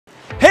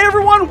Hey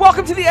everyone,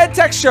 welcome to the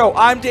EdTech Show.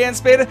 I'm Dan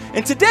Spada,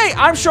 and today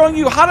I'm showing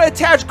you how to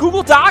attach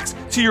Google Docs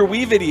to your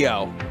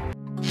WeVideo.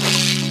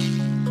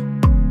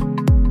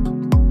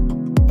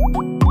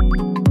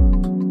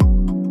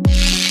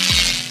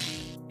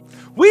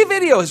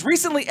 WeVideo has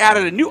recently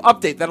added a new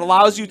update that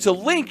allows you to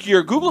link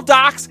your Google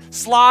Docs,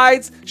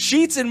 slides,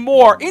 sheets, and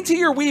more into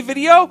your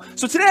WeVideo.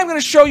 So today I'm going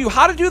to show you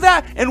how to do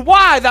that and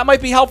why that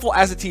might be helpful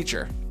as a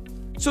teacher.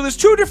 So there's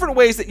two different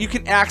ways that you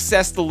can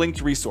access the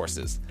linked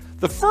resources.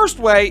 The first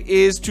way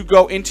is to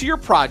go into your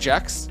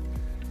projects,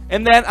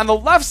 and then on the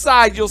left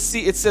side you'll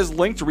see it says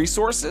linked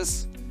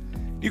resources.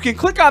 You can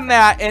click on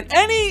that, and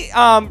any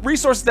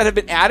resources that have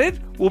been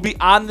added will be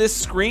on this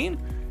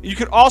screen. You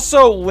can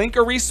also link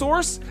a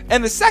resource,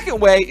 and the second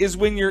way is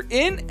when you're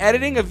in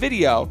editing a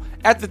video,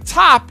 at the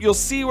top you'll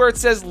see where it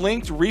says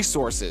linked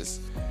resources.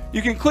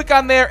 You can click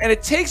on there and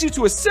it takes you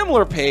to a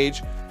similar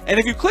page, and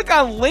if you click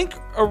on link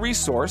a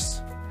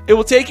resource, it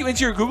will take you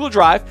into your Google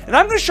Drive, and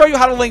I'm going to show you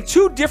how to link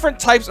two different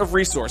types of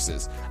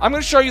resources. I'm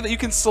going to show you that you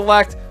can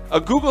select a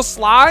Google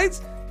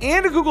Slides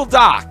and a Google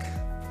Doc.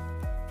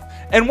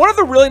 And one of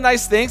the really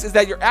nice things is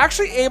that you're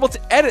actually able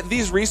to edit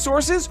these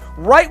resources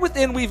right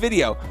within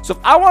WeVideo. So if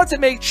I wanted to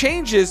make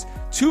changes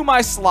to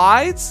my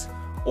slides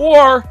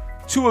or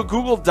to a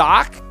Google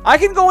Doc, I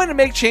can go in and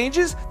make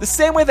changes the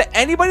same way that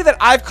anybody that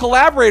I've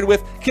collaborated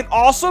with can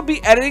also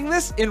be editing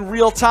this in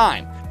real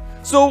time.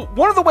 So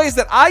one of the ways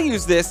that I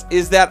use this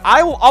is that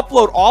I will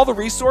upload all the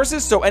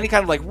resources, so any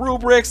kind of like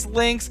rubrics,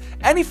 links,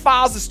 any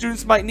files the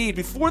students might need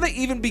before they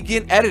even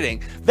begin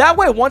editing. That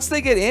way, once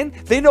they get in,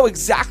 they know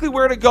exactly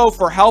where to go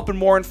for help and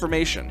more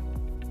information.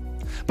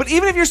 But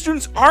even if your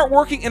students aren't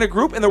working in a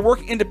group and they're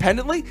working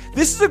independently,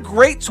 this is a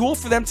great tool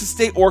for them to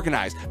stay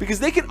organized because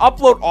they can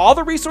upload all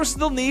the resources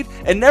they'll need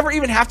and never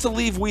even have to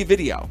leave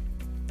WeVideo.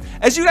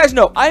 As you guys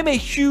know, I'm a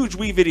huge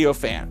WeVideo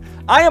fan.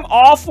 I am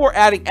all for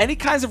adding any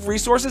kinds of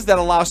resources that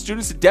allow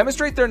students to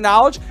demonstrate their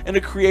knowledge in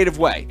a creative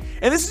way.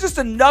 And this is just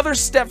another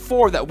step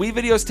forward that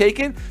WeVideo has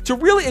taken to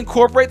really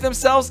incorporate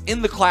themselves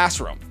in the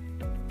classroom.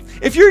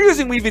 If you're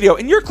using WeVideo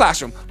in your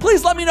classroom,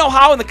 please let me know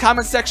how in the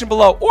comments section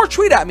below or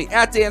tweet at me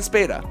at Dan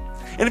Spada.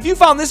 And if you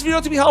found this video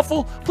to be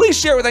helpful, please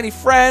share it with any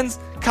friends,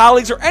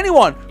 colleagues, or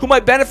anyone who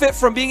might benefit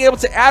from being able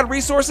to add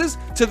resources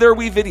to their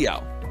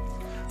WeVideo.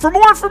 For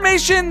more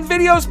information,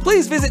 videos,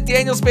 please visit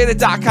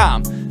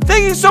danielspada.com.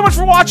 Thank you so much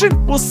for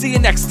watching. We'll see you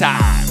next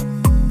time.